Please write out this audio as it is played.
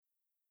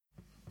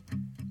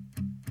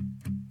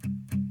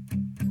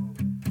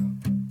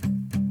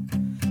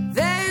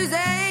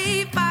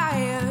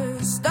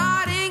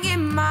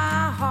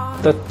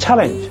The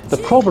challenge, the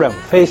problem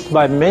faced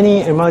by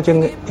many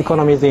emerging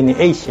economies in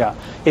Asia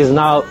is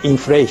now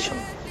inflation.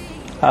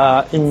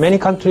 In many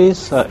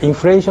countries,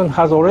 inflation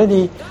has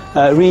already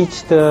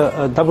reached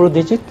double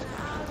digit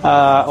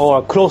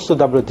or close to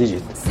double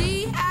digit.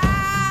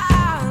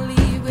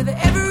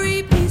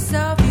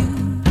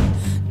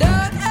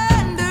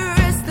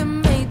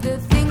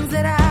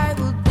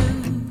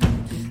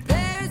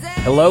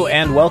 Hello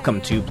and welcome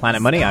to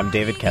Planet Money. I'm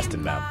David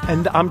Kestenbaum.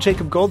 And I'm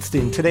Jacob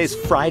Goldstein. Today's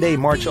Friday,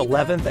 March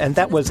 11th, and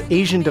that was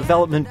Asian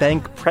Development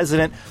Bank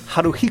President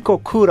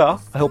Haruhiko Kura,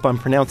 I hope I'm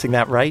pronouncing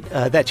that right,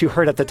 that you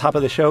heard at the top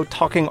of the show,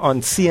 talking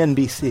on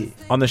CNBC.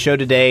 On the show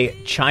today,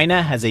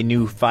 China has a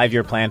new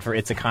 5-year plan for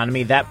its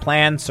economy. That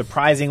plan,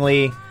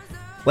 surprisingly,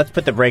 let's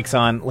put the brakes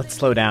on, let's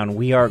slow down.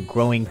 We are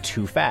growing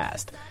too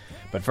fast.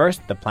 But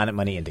first, the Planet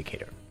Money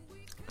Indicator.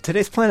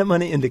 Today's Planet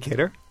Money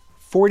Indicator,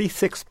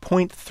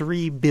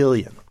 $46.3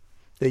 billion.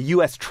 The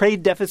U.S.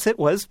 trade deficit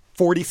was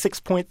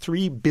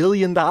 $46.3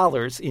 billion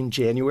in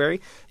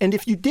January. And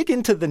if you dig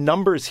into the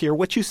numbers here,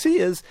 what you see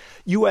is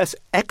U.S.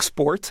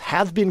 exports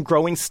have been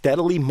growing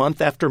steadily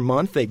month after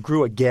month. They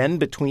grew again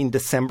between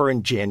December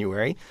and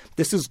January.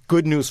 This is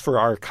good news for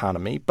our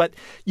economy. But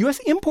U.S.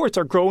 imports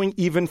are growing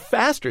even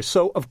faster.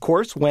 So, of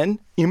course, when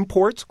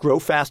imports grow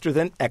faster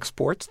than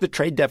exports, the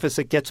trade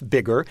deficit gets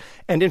bigger.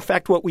 And in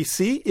fact, what we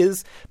see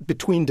is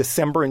between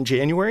December and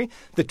January,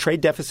 the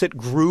trade deficit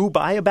grew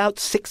by about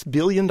 $6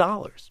 billion.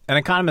 An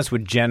economist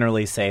would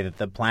generally say that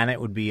the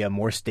planet would be a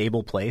more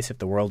stable place if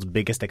the world's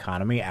biggest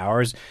economy,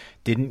 ours,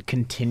 didn't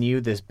continue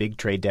this big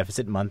trade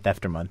deficit month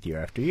after month, year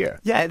after year.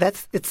 Yeah,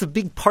 it's a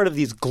big part of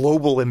these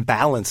global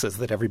imbalances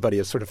that everybody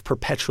is sort of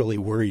perpetually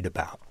worried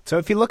about. So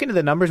if you look into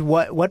the numbers,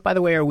 what by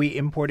the way, are we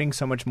importing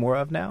so much more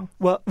of now?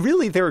 Well,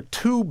 really, there are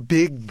two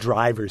big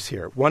drivers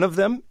here. One of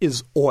them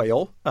is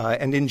oil.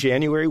 And in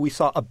January, we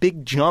saw a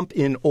big jump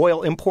in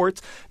oil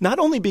imports, not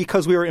only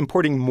because we were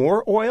importing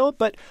more oil,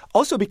 but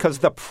also because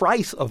the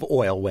price of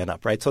oil went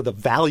up, right? So the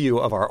value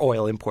of our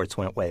oil imports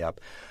went way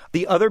up.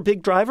 The other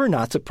big driver,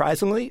 not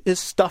surprisingly, is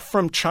stuff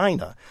from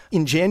China.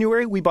 In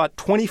January, we bought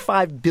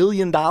 $25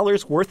 billion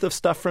worth of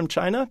stuff from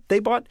China. They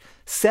bought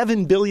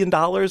 $7 billion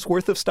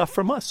worth of stuff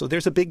from us. So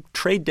there's a big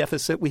trade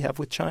deficit we have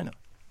with China.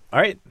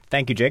 All right.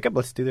 Thank you, Jacob.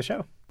 Let's do the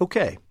show.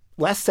 Okay.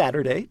 Last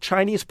Saturday,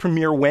 Chinese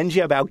Premier Wen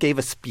Jiabao gave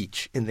a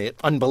speech in the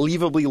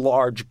unbelievably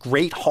large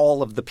Great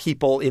Hall of the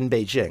People in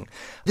Beijing.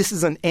 This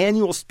is an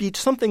annual speech,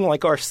 something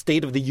like our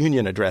State of the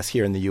Union address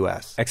here in the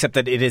U.S. Except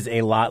that it is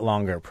a lot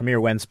longer. Premier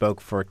Wen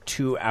spoke for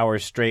 2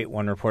 hours straight.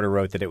 One reporter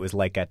wrote that it was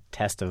like a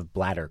test of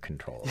bladder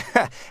control.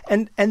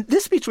 And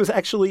this speech was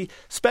actually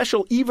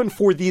special even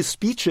for these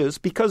speeches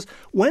because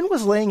Wen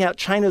was laying out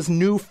China's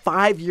new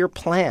 5-year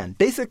plan,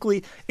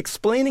 basically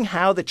explaining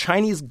how the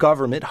Chinese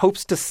government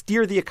hopes to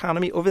steer the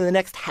economy over the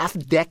next half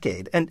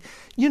decade. And,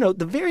 you know,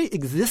 the very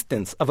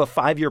existence of a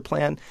 5-year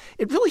plan,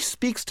 it really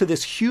speaks to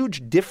this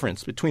huge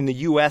difference between the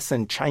U.S.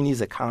 and Chinese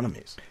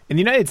economies. In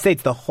the United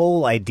States, the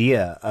whole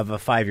idea of a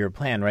 5-year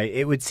plan, right,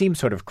 it would seem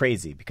sort of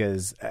crazy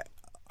because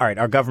all right,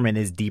 our government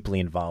is deeply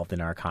involved in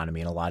our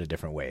economy in a lot of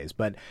different ways.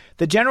 But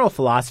the general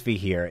philosophy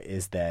here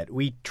is that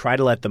we try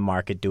to let the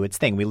market do its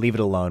thing. We leave it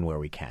alone where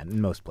we can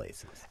in most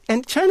places.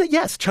 And China,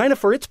 yes, China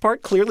for its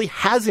part clearly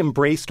has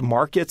embraced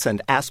markets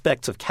and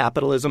aspects of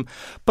capitalism.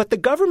 But the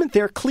government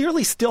there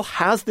clearly still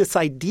has this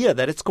idea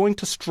that it's going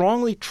to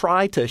strongly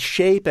try to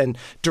shape and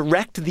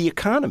direct the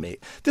economy.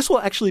 This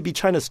will actually be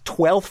China's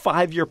 12th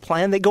 5-year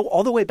plan. They go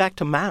all the way back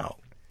to Mao.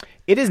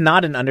 It is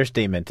not an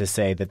understatement to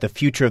say that the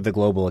future of the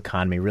global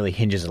economy really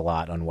hinges a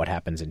lot on what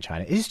happens in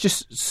China. It is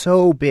just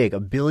so big,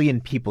 1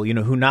 billion people,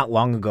 who not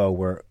long ago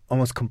were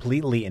almost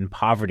completely in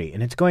poverty.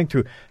 And it's going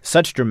through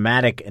such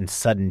dramatic and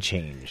sudden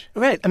change.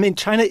 Right. I mean,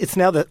 China, it's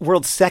now the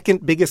world's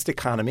second biggest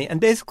economy.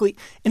 And basically,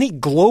 any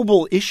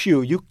global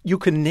issue you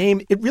can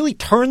name, it really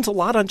turns a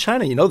lot on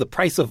China. The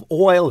price of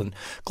oil and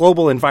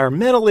global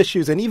environmental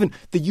issues and even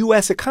the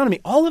U.S. economy.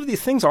 All of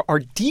these things are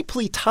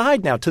deeply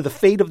tied now to the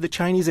fate of the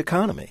Chinese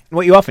economy.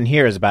 What you often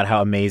hear is about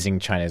how amazing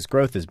China's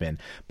growth has been.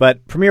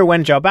 But Premier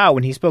Wen Jiabao,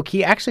 when he spoke,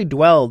 he actually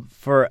dwelled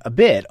for a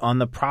bit on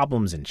the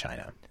problems in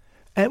China.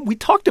 And we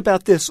talked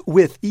about this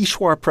with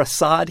Ishwar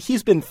Prasad.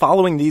 He's been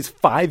following these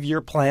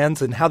 5-year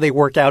plans and how they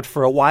work out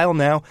for a while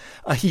now.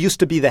 He used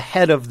to be the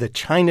head of the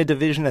China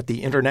division at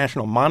the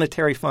International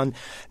Monetary Fund.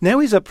 Now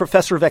he's a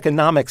professor of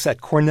economics at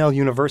Cornell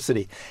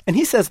University. And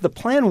he says the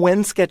plan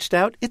Wen sketched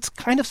out, it's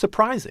kind of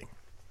surprising.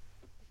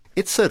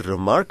 It's a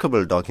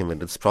remarkable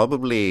document. It's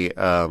probably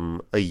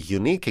a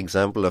unique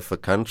example of a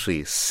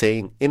country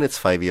saying in its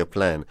 5-year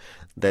plan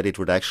that it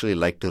would actually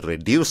like to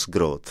reduce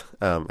growth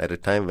at a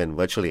time when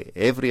virtually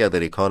every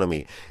other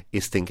economy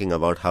is thinking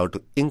about how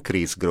to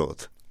increase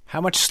growth.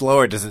 How much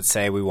slower does it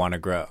say we want to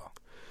grow?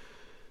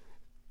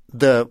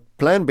 The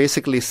plan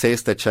basically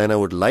says that China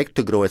would like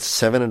to grow at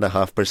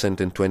 7.5%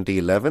 in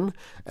 2011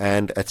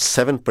 and at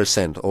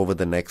 7% over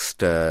the next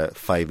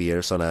 5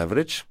 years on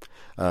average.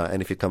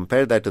 And if you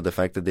compare that to the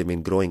fact that they've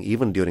been growing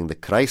even during the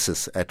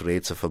crisis at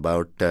rates of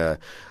about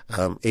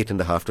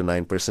 8.5% to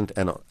 9%,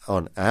 and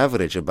on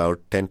average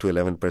about 10 to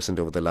 11%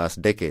 over the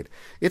last decade,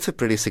 it's a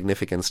pretty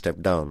significant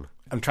step down.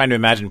 I'm trying to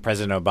imagine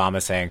President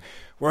Obama saying,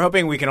 we're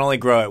hoping we can only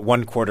grow at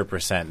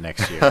 0.25%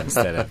 next year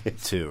instead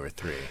of 2 or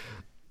 3.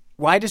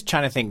 Why does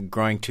China think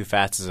growing too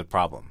fast is a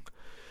problem?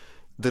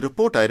 The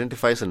report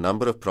identifies a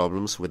number of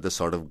problems with the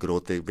sort of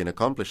growth they've been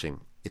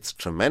accomplishing. It's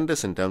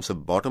tremendous in terms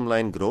of bottom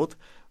line growth,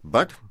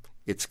 but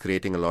it's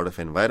creating a lot of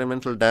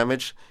environmental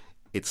damage.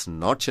 It's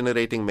not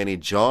generating many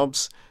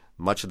jobs.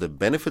 Much of the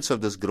benefits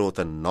of this growth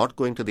are not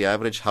going to the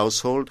average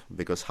household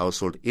because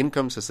household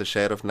incomes as a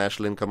share of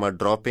national income are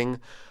dropping.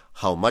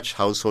 How much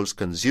households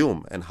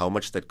consume and how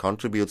much that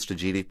contributes to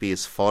GDP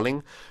is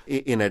falling.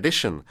 In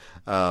addition,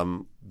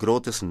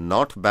 growth is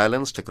not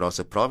balanced across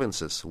the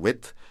provinces,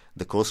 with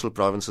the coastal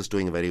provinces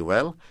doing very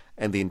well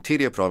and the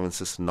interior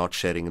provinces not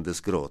sharing in this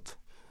growth.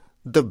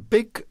 The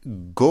big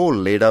goal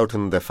laid out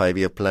in the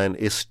 5-year plan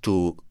is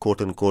to,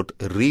 quote-unquote,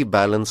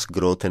 rebalance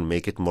growth and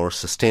make it more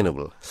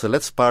sustainable. So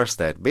let's parse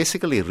that.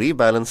 Basically,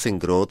 rebalancing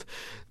growth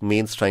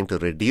means trying to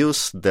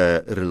reduce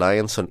the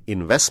reliance on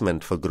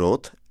investment for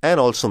growth and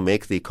also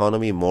make the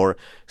economy more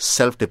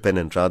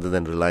self-dependent rather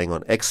than relying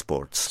on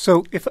exports.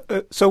 So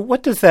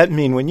what does that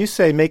mean? When you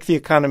say make the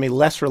economy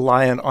less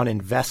reliant on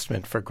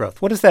investment for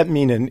growth, what does that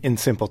mean in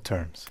simple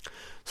terms?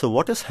 So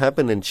what has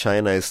happened in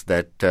China is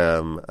that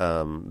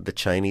the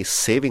Chinese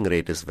saving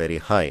rate is very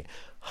high.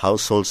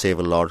 Households save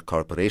a lot,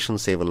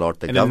 corporations save a lot,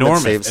 the government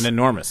saves an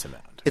enormous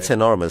amount. It's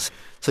enormous.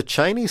 So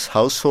Chinese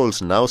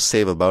households now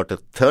save about a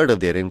third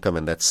of their income,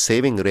 and that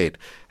saving rate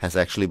has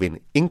actually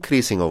been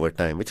increasing over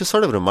time, which is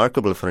sort of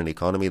remarkable for an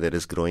economy that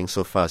is growing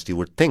so fast. You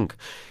would think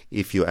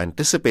if you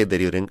anticipate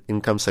that your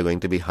incomes are going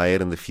to be higher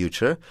in the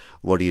future,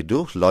 what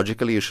do?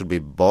 Logically, you should be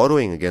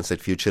borrowing against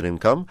that future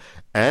income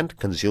and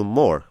consume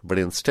more. But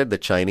instead, the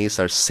Chinese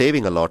are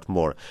saving a lot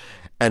more.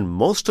 And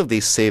most of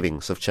these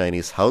savings of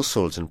Chinese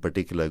households in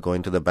particular go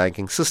into the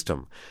banking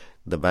system.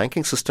 The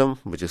banking system,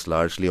 which is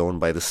largely owned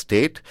by the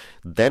state,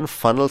 then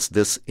funnels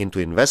this into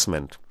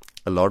investment.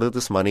 A lot of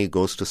this money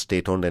goes to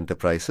state-owned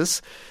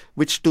enterprises,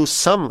 which do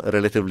some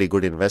relatively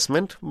good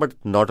investment, but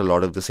not a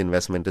lot of this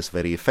investment is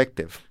very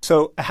effective.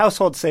 So a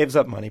household saves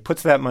up money,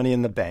 puts that money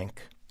in the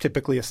bank,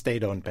 typically a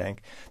state-owned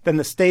bank. Then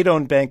the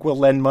state-owned bank will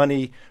lend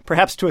money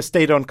perhaps to a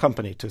state-owned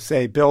company to,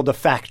 say, build a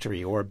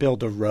factory or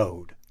build a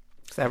road.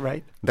 Is that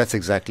right? That's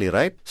exactly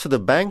right. So the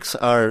banks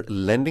are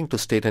lending to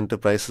state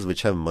enterprises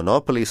which have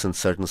monopolies in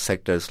certain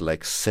sectors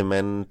like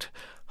cement,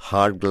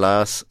 hard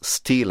glass,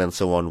 steel, and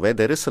so on, where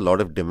there is a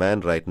lot of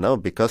demand right now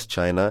because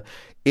China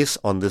is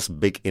on this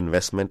big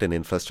investment and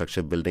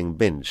infrastructure building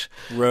binge.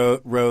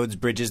 Roads,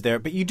 bridges there.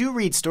 But you do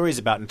read stories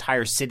about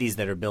entire cities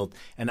that are built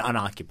and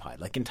unoccupied,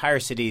 like entire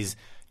cities,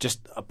 just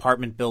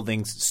apartment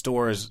buildings,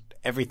 stores,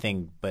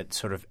 everything, but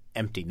sort of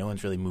empty. No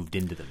one's really moved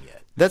into them yet.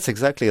 That's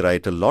exactly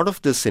right. A lot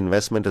of this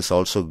investment has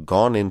also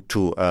gone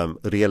into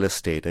real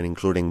estate, and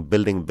including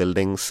building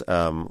buildings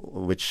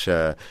which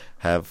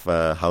have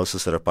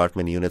houses or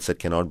apartment units that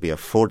cannot be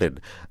afforded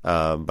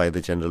by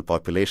the general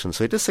population.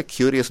 So it is a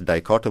curious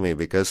dichotomy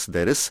because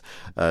there is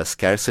a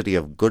scarcity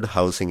of good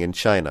housing in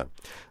China.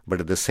 But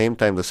at the same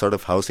time, the sort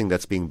of housing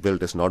that's being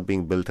built is not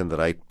being built in the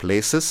right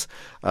places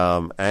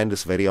and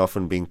is very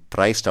often being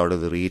priced out of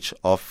the reach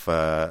of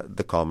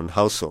the common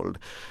household.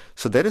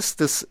 So there is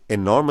this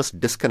enormous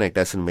disconnect,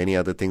 as in many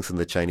other things in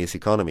the Chinese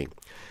economy.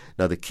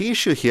 Now, the key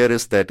issue here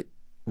is that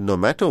no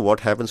matter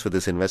what happens with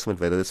this investment,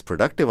 whether it's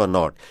productive or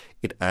not,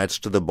 it adds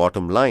to the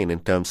bottom line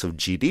in terms of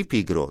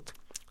GDP growth.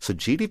 So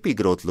GDP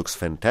growth looks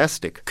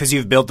fantastic. Because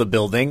you've built a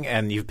building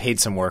and you've paid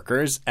some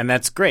workers, and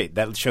that's great.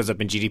 That shows up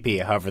in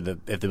GDP. However,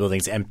 if the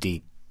building's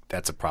empty,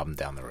 that's a problem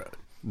down the road.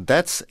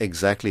 That's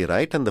exactly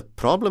right. And the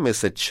problem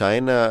is that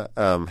China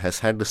has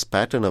had this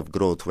pattern of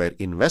growth where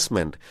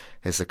investment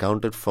has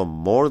accounted for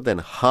more than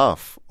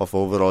half of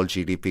overall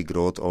GDP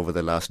growth over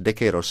the last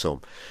decade or so.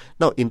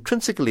 Now,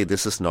 intrinsically,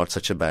 this is not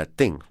such a bad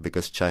thing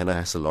because China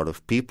has a lot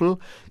of people.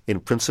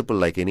 In principle,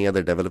 like any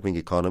other developing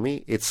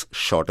economy, it's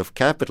short of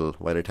capital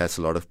where it has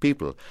a lot of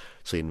people.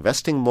 So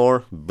investing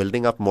more,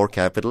 building up more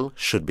capital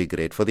should be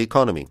great for the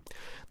economy.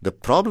 The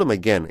problem,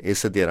 again,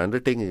 is that they are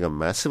undertaking a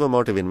massive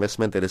amount of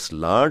investment that is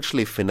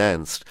largely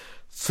financed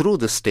through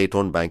the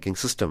state-owned banking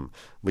system,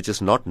 which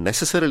is not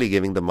necessarily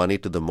giving the money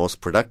to the most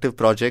productive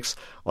projects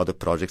or the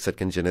projects that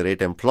can generate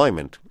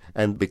employment.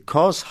 And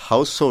because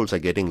households are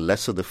getting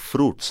less of the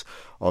fruits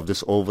of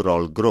this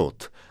overall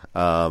growth,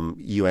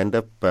 you end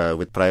up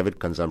with private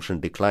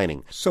consumption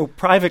declining. So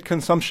private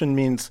consumption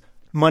means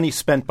money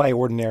spent by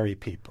ordinary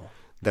people.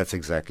 That's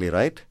exactly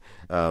right.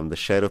 The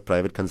share of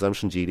private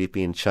consumption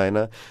GDP in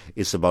China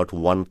is about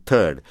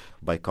 1/3.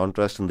 By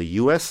contrast, in the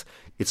U.S.,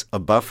 it's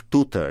above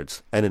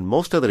 2/3. And in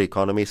most other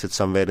economies, it's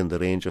somewhere in the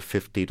range of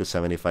 50 to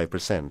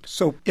 75%.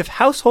 So if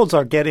households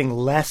are getting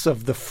less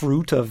of the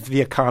fruit of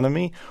the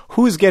economy,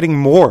 who is getting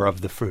more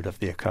of the fruit of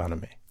the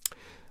economy?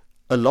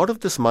 A lot of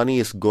this money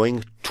is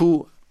going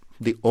to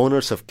the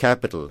owners of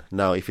capital.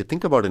 Now, if you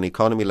think about an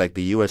economy like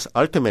the U.S.,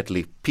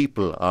 ultimately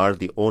people are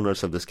the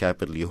owners of this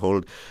capital. You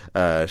hold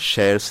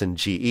shares in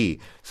GE.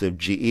 So if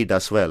GE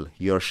does well,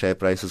 your share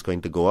price is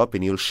going to go up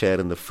and you'll share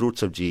in the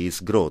fruits of GE's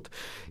growth.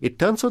 It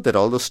turns out that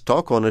although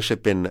stock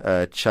ownership in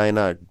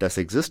China does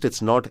exist,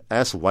 it's not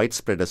as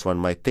widespread as one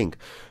might think.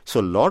 So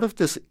a lot of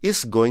this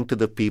is going to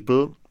the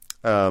people,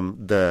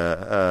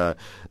 the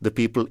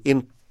people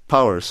in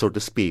power, so to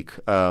speak,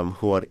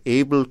 who are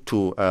able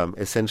to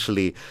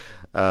essentially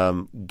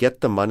get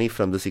the money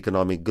from this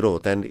economic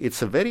growth. And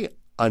it's a very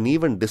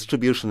uneven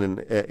distribution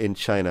in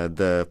China.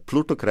 The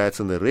plutocrats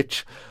and the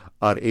rich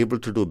are able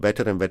to do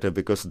better and better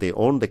because they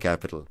own the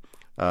capital.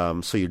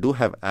 So you do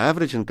have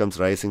average incomes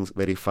rising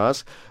very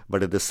fast,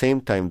 but at the same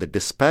time, the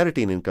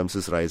disparity in incomes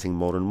is rising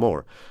more and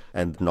more.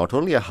 And not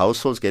only are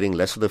households getting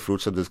less of the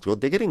fruits of this growth,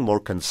 they're getting more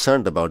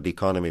concerned about the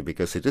economy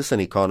because it is an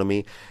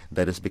economy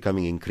that is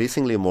becoming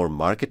increasingly more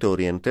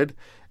market-oriented.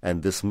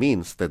 And this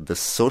means that the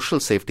social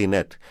safety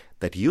net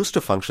that used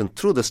to function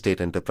through the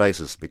state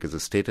enterprises, because the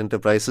state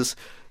enterprises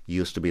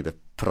used to be the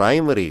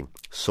primary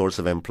source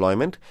of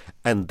employment,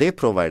 and they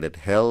provided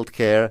health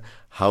care,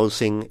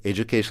 housing,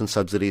 education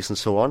subsidies, and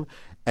so on.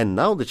 And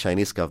now the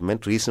Chinese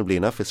government, reasonably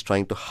enough, is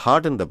trying to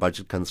harden the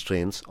budget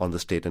constraints on the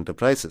state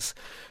enterprises.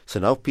 So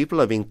now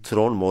people are being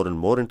thrown more and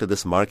more into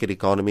this market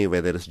economy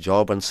where there is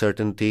job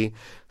uncertainty,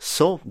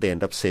 so they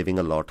end up saving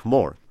a lot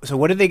more. So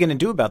what are they going to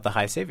do about the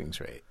high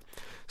savings rate?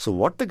 So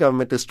what the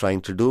government is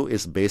trying to do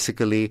is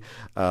basically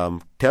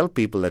tell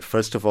people that,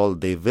 first of all,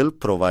 they will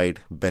provide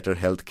better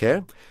health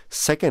care.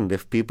 Second,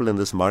 if people in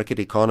this market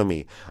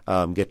economy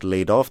get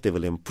laid off, they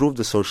will improve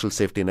the social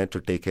safety net to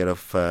take care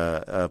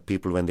of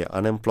people when they're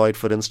unemployed,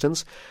 for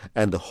instance.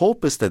 And the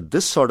hope is that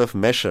this sort of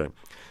measure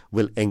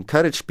will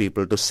encourage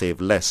people to save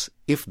less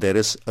if there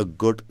is a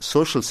good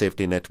social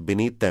safety net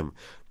beneath them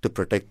to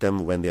protect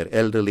them when they're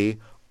elderly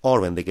or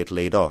when they get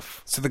laid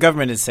off. So the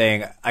government is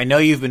saying, I know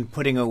you've been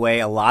putting away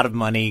a lot of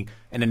money,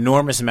 an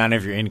enormous amount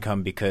of your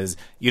income because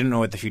you don't know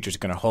what the future is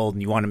going to hold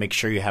and you want to make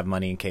sure you have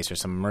money in case there's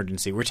some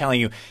emergency. We're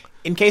telling you,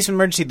 in case of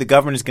emergency, the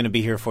government is going to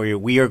be here for you.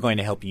 We are going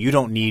to help you. You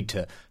don't need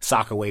to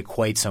sock away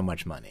quite so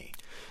much money.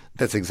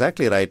 That's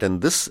exactly right.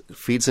 And this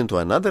feeds into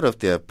another of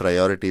their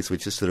priorities,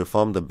 which is to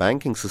reform the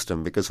banking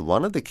system, because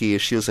one of the key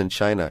issues in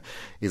China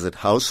is that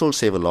households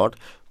save a lot,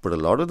 put a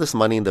lot of this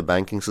money in the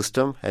banking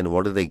system, and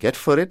what do they get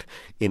for it?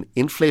 In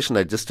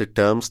inflation-adjusted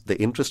terms,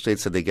 the interest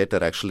rates that they get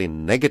are actually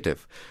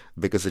negative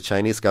because the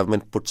Chinese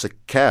government puts a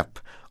cap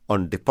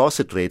on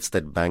deposit rates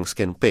that banks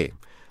can pay.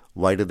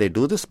 Why do they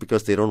do this?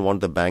 Because they don't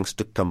want the banks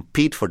to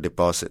compete for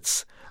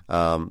deposits.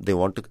 They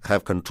want to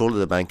have control of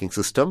the banking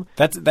system.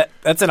 That's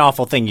an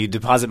awful thing. You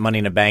deposit money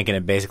in a bank and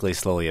it basically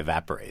slowly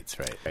evaporates,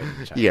 right?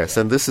 Yes,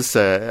 and this is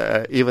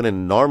even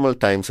in normal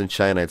times in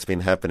China, it's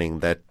been happening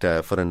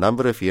that for a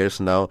number of years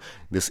now,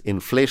 this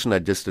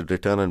inflation-adjusted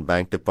return on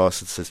bank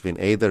deposits has been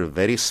either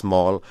very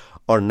small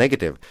or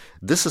negative.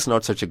 This is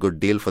not such a good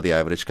deal for the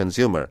average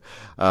consumer.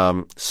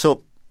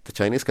 So the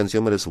Chinese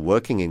consumer is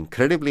working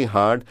incredibly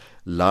hard,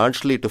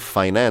 largely to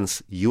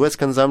finance U.S.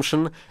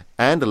 consumption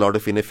and a lot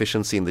of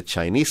inefficiency in the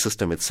Chinese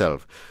system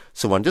itself.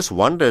 So one just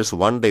wonders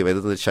one day whether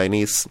the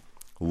Chinese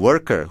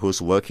worker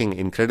who's working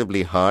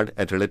incredibly hard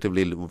at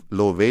relatively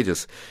low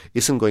wages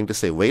isn't going to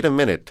say, wait a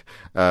minute,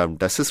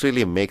 does this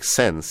really make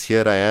sense?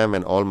 Here I am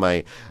and all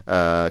my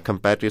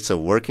compatriots are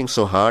working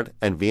so hard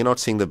and we're not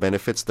seeing the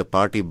benefits. The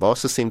party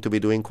bosses seem to be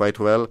doing quite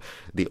well.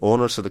 The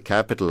owners of the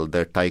capital,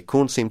 the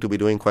tycoons seem to be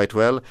doing quite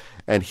well.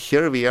 And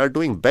here we are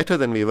doing better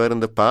than we were in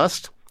the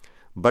past.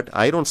 But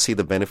I don't see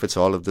the benefits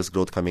of all of this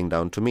growth coming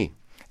down to me.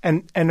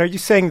 And are you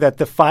saying that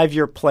the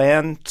 5-year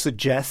plan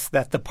suggests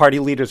that the party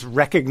leaders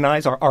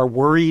recognize or are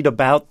worried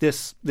about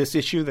this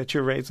issue that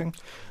you're raising?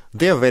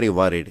 They are very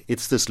worried.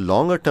 It's this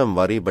longer-term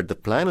worry, but the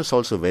plan is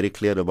also very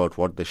clear about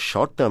what the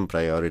short-term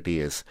priority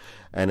is.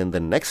 And in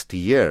the next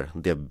year,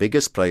 their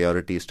biggest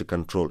priority is to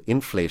control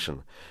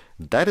inflation.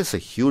 That is a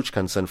huge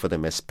concern for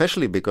them,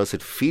 especially because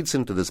it feeds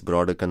into this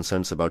broader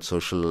concerns about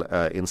social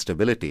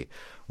instability.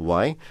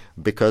 Why?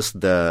 Because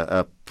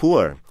the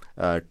poor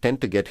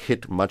tend to get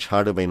hit much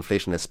harder by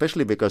inflation,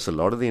 especially because a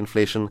lot of the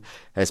inflation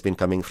has been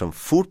coming from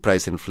food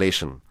price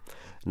inflation.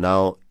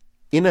 Now,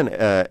 in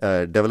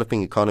a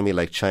developing economy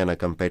like China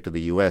compared to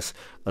the U.S.,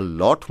 a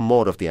lot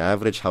more of the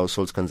average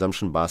household's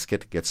consumption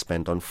basket gets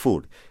spent on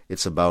food.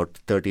 It's about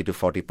 30 to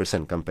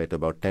 40% compared to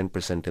about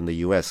 10% in the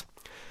U.S.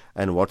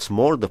 And what's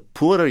more, the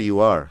poorer you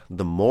are,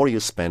 the more you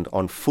spend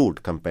on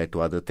food compared to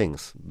other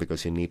things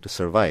because you need to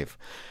survive.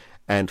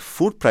 And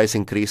food price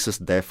increases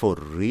therefore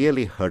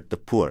really hurt the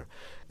poor.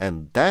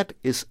 And that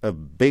is a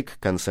big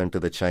concern to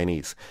the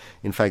Chinese.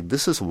 In fact,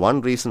 this is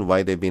one reason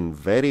why they've been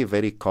very,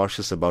 very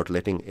cautious about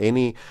letting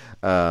any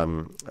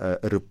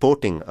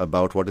reporting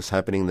about what is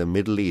happening in the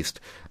Middle East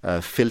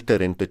filter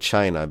into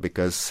China,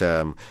 because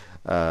there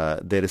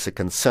is a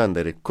concern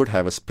that it could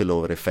have a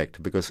spillover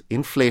effect, because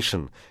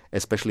inflation,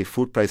 especially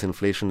food price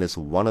inflation, is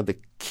one of the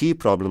key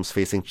problems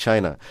facing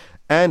China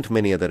and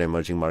many other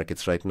emerging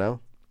markets right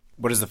now.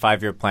 What does the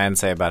 5-year plan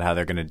say about how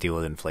they're going to deal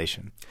with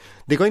inflation?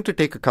 They're going to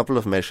take a couple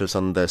of measures.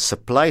 On the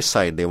supply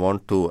side, they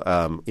want to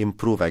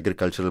improve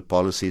agricultural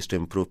policies to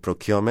improve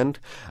procurement.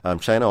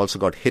 China also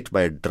got hit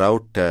by a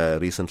drought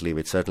recently,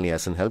 which certainly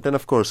hasn't helped. And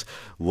of course,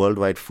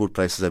 worldwide food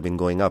prices have been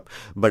going up.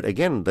 But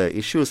again, the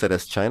issue is that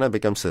as China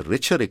becomes a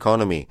richer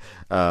economy,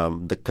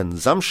 the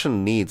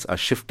consumption needs are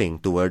shifting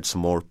towards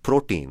more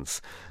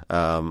proteins.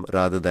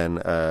 Rather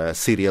than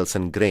cereals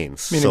and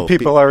grains. Meaning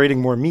people are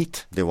eating more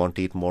meat. They want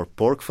to eat more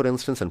pork, for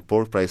instance, and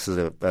pork prices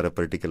are a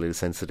particularly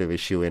sensitive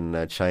issue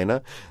in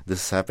China.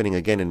 This is happening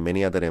again in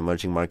many other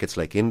emerging markets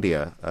like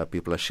India.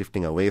 People are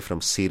shifting away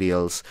from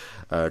cereals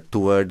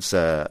towards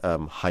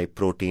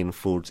high-protein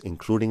foods,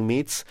 including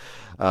meats.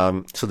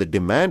 So the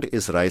demand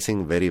is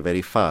rising very,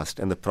 very fast.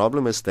 And the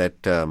problem is that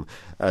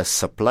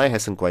supply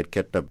hasn't quite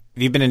kept up.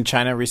 Have you been in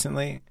China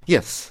recently?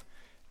 Yes.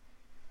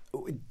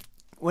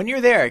 When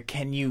you're there,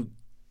 can you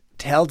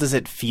tell, does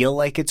it feel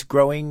like it's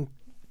growing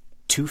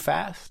too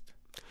fast?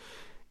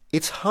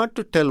 It's hard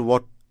to tell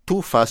what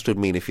too fast would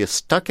mean. If you're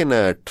stuck in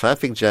a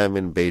traffic jam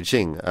in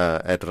Beijing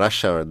at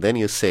rush hour, then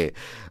you say,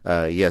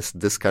 yes,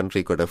 this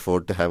country could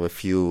afford to have a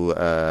few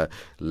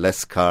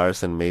less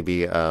cars and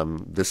maybe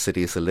this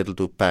city is a little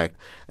too packed.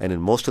 And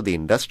in most of the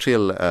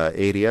industrial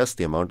areas,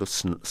 the amount of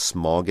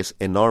smog is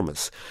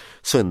enormous.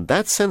 So in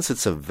that sense,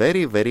 it's a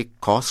very, very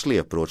costly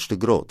approach to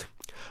growth.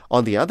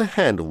 On the other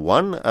hand,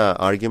 one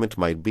argument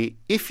might be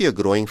if you're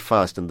growing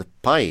fast and the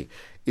pie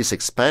is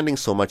expanding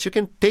so much, you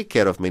can take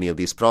care of many of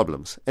these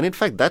problems. And in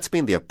fact, that's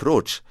been the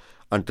approach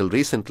until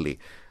recently.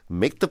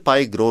 Make the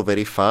pie grow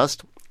very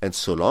fast, and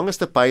so long as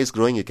the pie is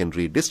growing, you can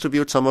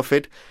redistribute some of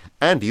it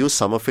and use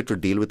some of it to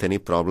deal with any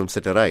problems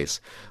that arise.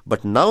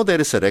 But now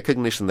there is a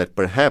recognition that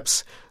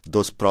perhaps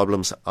those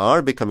problems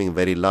are becoming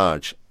very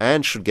large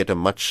and should get a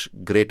much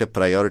greater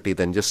priority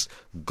than just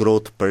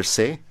growth per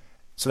se.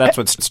 So that's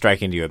what's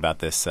striking to you about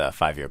this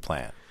 5-year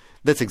plan.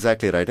 That's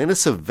exactly right. And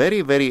it's a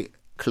very, very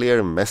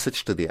clear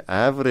message to the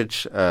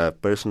average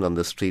person on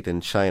the street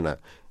in China.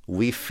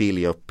 We feel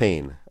your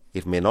pain.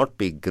 It may not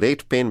be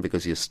great pain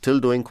because you're still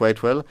doing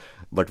quite well,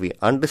 but we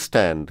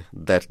understand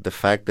that the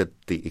fact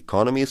that the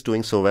economy is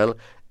doing so well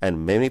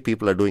and many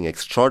people are doing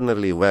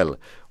extraordinarily well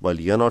while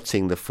you're not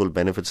seeing the full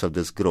benefits of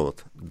this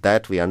growth,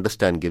 that we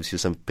understand gives you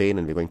some pain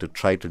and we're going to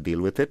try to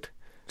deal with it.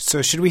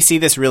 So should we see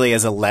this really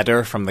as a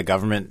letter from the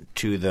government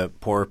to the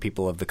poorer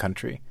people of the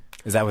country?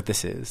 Is that what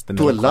this is?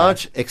 To a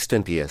large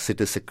extent, yes.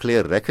 It is a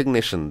clear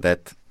recognition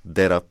that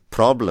there are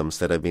problems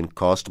that have been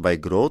caused by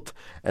growth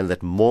and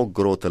that more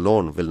growth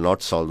alone will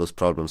not solve those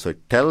problems. So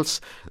it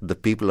tells the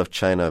people of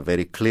China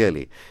very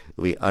clearly,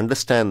 we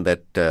understand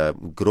that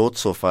growth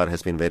so far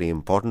has been very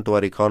important to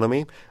our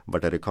economy,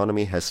 but our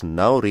economy has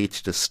now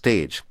reached a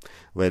stage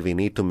where we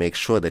need to make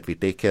sure that we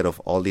take care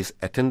of all these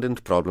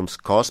attendant problems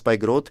caused by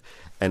growth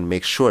and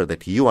make sure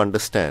that you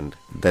understand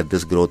that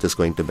this growth is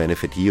going to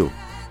benefit you.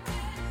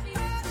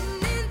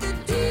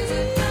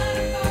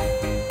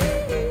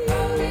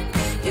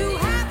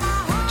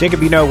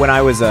 Jacob, when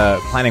I was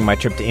planning my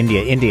trip to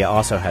India, India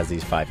also has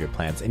these 5-year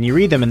plans. And you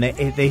read them and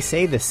they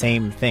say the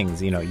same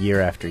things,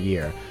 year after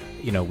year.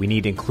 We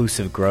need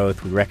inclusive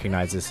growth. We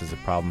recognize this as a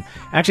problem.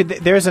 Actually,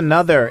 there's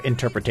another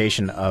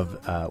interpretation of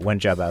Wen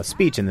Jiabao's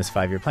speech in this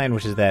 5-year plan,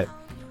 which is that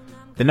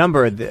the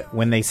number,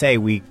 when they say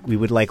we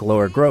would like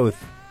lower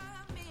growth,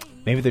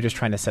 maybe they're just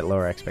trying to set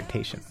lower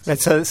expectations. And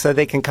so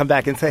they can come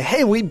back and say,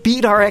 hey, we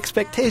beat our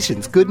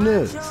expectations. Good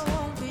news.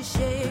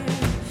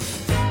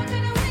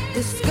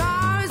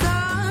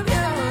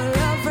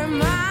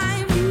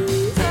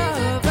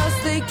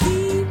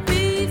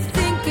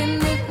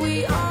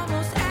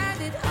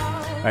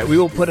 All right, we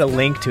will put a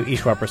link to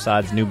Ishwar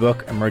Prasad's new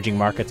book, Emerging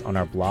Markets, on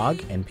our blog,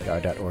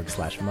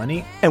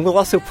 npr.org/money. And we'll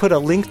also put a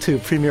link to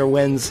Premier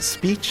Wen's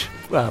speech.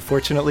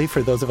 Fortunately,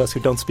 for those of us who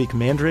don't speak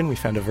Mandarin, we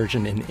found a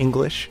version in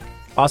English.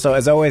 Also,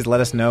 as always, let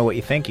us know what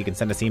you think. You can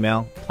send us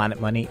email,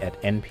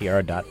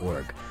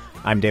 planetmoney@npr.org.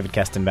 I'm David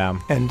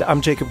Kestenbaum. And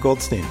I'm Jacob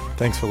Goldstein.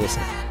 Thanks for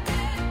listening.